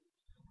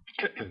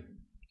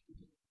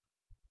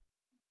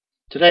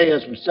Today,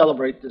 as we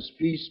celebrate this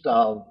feast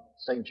of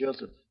St.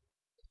 Joseph,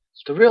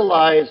 is to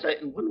realize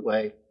that in one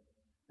way,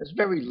 there's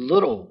very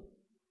little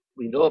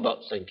we know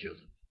about St. Joseph.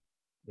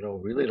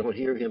 Really don't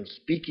hear him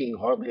speaking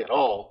hardly at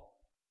all,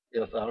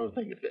 if I don't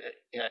think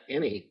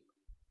any,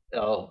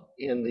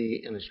 in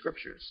the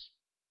scriptures.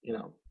 You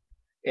know,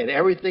 and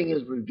everything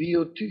is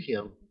revealed to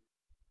him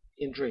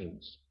in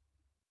dreams.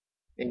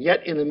 And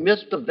yet, in the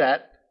midst of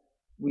that,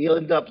 we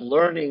end up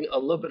learning a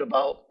little bit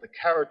about the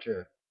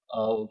character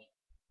of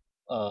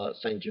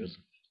St. Joseph.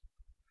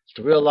 It's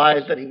to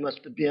realize that he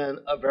must have been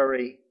a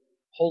very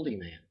holy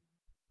man.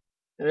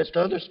 And it's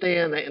to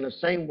understand that in the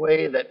same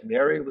way that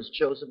Mary was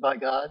chosen by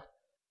God,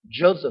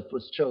 Joseph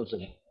was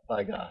chosen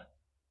by God,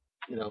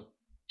 you know,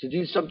 to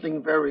do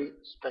something very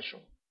special.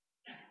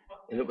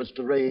 And it was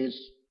to raise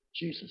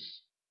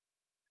Jesus.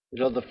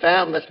 The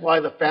family, that's why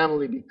the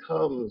family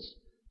becomes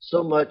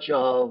so much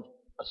of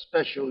a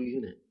special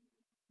unit.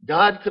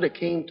 God could have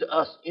came to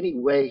us any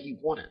way he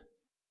wanted,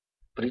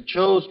 but he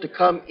chose to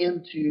come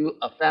into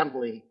a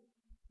family,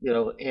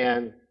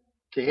 and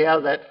to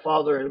have that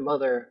father and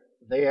mother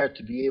there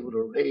to be able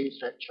to raise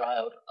that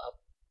child up,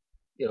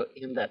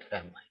 in that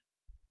family.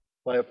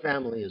 Why a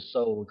family is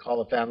so, we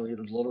call a family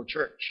the little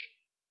church,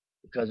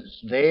 because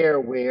it's there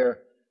where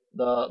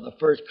the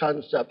first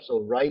concepts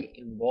of right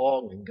and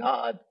wrong and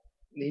God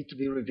need to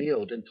be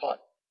revealed and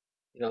taught,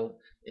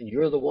 and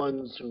you're the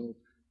ones who,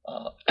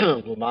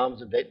 the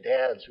moms and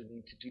dads who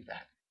need to do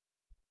that.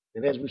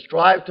 And as we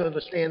strive to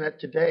understand that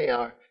today,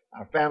 our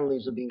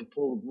families are being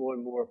pulled more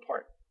and more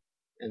apart.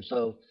 And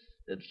so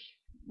it's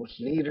what's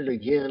needed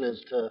again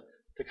is to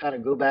kind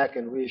of go back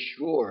and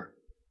reassure,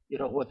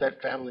 what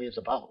that family is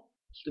about.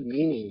 It's the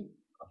meaning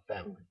of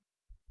family,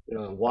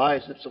 and why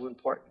is it so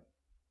important?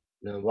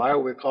 Why are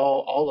we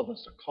called, all of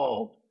us are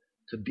called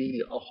to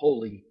be a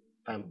holy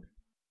family?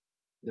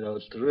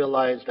 It's to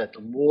realize that the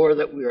more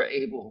that we are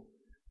able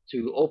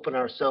to open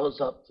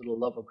ourselves up to the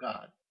love of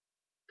God,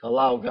 to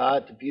allow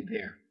God to be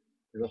there,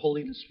 the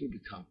holiness we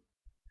become.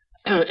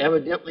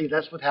 Evidently,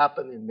 that's what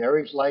happened in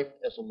Mary's life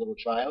as a little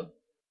child.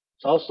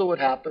 It's also what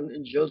happened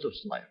in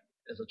Joseph's life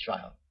as a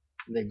child.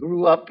 And they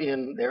grew up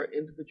in their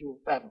individual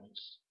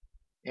families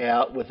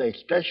with a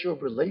special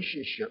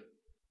relationship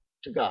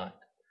to God.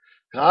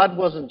 God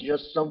wasn't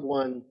just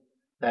someone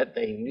that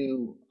they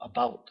knew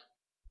about,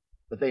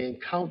 but they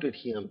encountered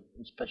him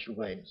in special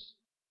ways.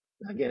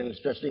 Again,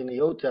 especially in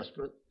the Old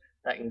Testament,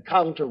 that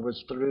encounter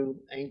was through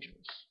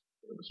angels.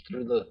 It was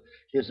through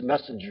his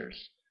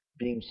messengers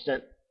being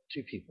sent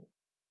to people.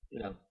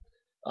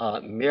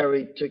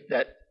 Mary took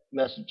that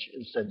message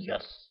and said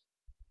yes.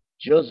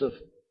 Joseph,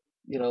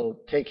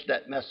 takes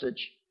that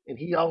message and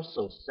he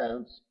also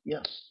says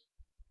yes.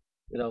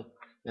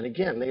 And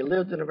again, they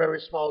lived in a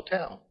very small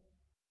town.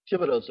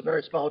 Thibodeau is a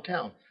very small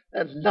town.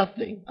 That's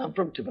nothing. I'm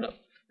from Thibodeau.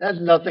 That's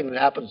nothing that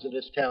happens in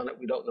this town that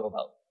we don't know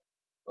about.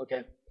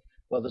 Okay?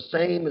 Well, the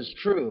same is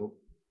true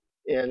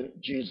in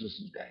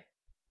Jesus' day.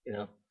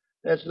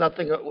 There's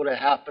nothing that would have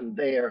happened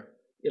there,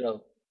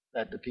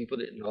 that the people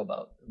didn't know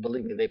about.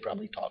 Believe me, they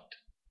probably talked.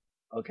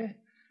 Okay?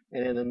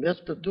 And in the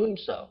midst of doing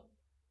so,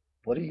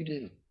 what do you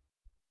do?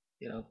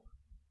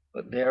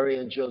 But Mary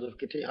and Joseph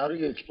continue. How do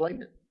you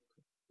explain it?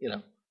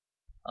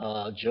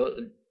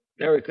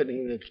 Mary couldn't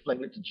even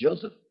explain it to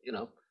Joseph, It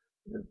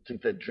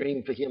took the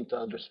dream for him to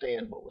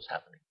understand what was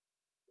happening,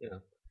 you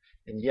know.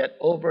 And yet,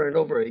 over and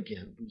over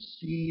again, we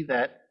see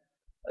that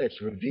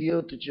it's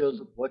revealed to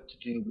Joseph what to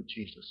do with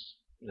Jesus.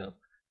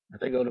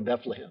 They go to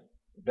Bethlehem.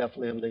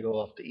 Bethlehem, they go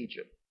off to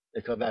Egypt.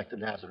 They come back to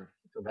Nazareth.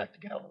 They come back to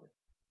Galilee.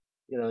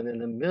 And in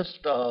the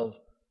midst of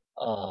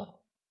uh,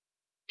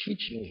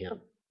 teaching him,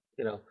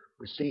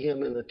 we see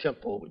him in the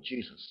temple with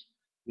Jesus.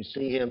 We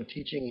see him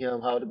teaching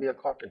him how to be a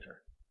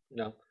carpenter,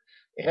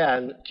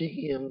 and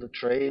teaching him the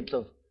trades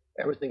of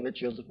everything that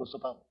Joseph was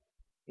about,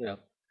 you know.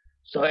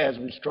 So as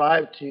we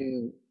strive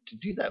to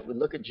do that, we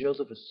look at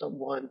Joseph as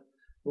someone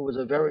who was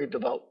a very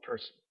devout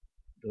person,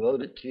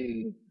 devoted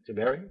to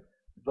Mary,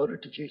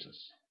 devoted to Jesus,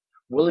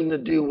 willing to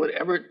do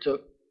whatever it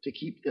took to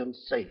keep them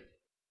safe,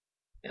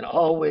 and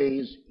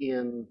always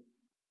in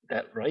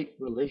that right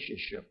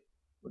relationship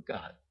with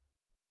God.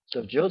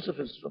 So Joseph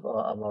is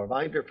a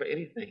reminder for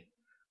anything.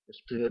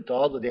 It's to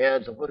all the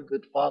dads of what a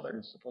good father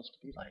is supposed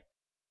to be like.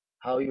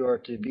 How you are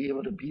to be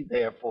able to be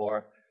there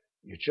for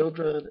your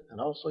children and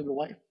also your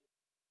wife.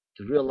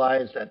 To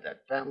realize that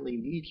that family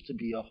needs to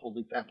be a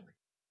holy family.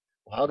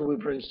 Well, how do we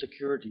bring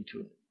security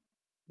to it?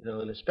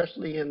 And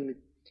especially in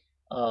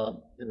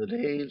the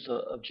days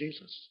of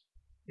Jesus,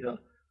 you know,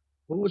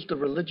 who was the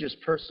religious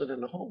person in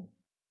the home?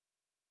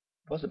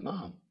 It wasn't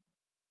mom.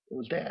 It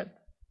was dad.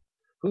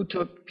 Who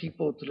took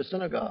people to the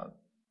synagogue?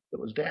 It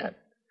was dad.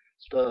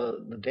 It's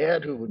the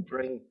dad who would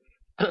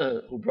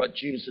who brought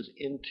Jesus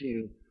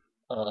into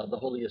the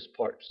holiest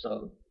parts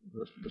of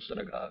the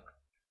synagogue.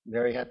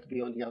 Mary had to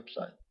be on the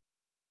outside.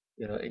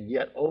 And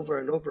yet over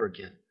and over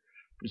again,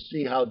 we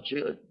see how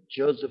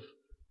Joseph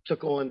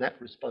took on that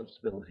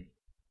responsibility.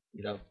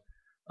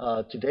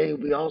 Today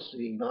we all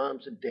see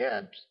moms and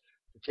dads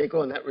to take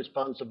on that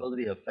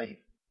responsibility of faith,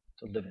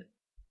 to live it.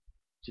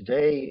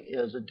 Today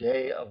is a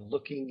day of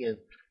looking and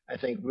I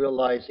think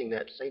realizing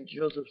that St.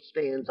 Joseph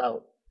stands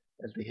out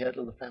as the head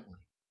of the family.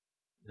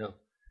 You know,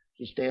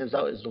 he stands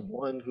out as the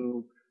one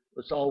who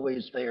was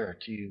always there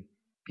to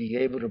be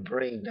able to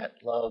bring that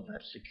love,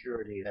 that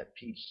security, that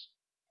peace,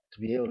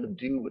 to be able to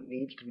do what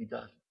needs to be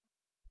done.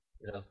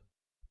 You know,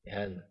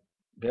 and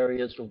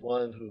Mary is the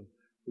one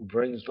who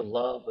brings the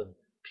love and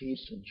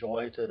peace and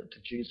joy to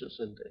Jesus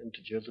and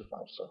to Joseph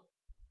also.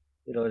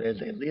 You know, and as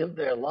they live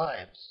their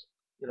lives,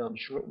 you know, I'm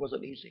sure it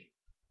wasn't easy.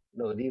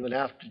 You know, and even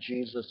after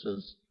Jesus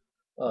is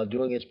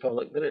doing his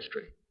public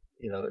ministry,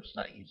 you know, it's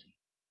not easy.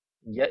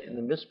 And yet, in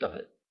the midst of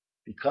it,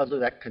 because of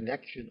that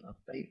connection of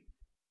faith,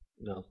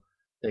 you know,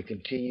 they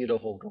continue to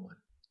hold on.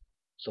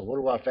 So, what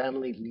do our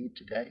families need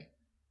today?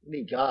 We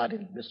need God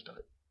in the midst of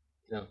it.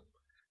 You know,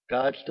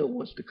 God still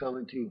wants to come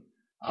into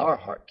our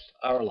hearts,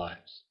 our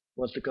lives,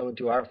 wants to come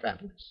into our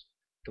families,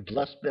 to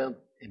bless them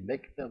and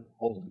make them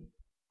holy.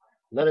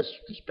 Let us,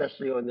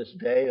 especially on this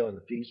day, on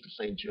the feast of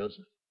St.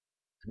 Joseph,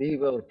 to be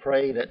able to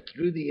pray that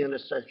through the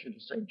intercession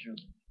of St.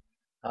 Joseph,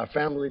 our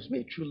families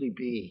may truly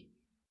be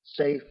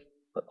safe,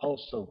 but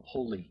also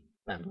holy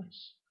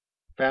families.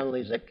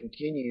 Families that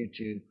continue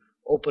to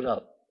open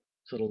up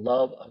to the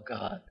love of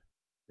God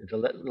and to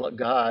let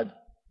God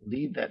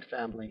lead that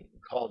family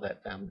and call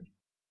that family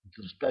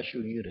into the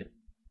special unit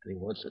that He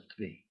wants it to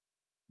be.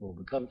 When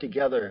we come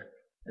together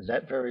as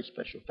that very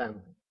special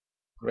family,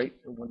 great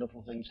and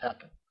wonderful things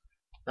happen.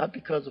 Not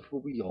because of who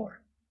we are,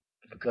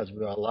 but because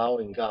we are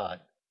allowing God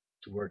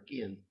to work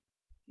in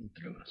and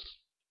through us.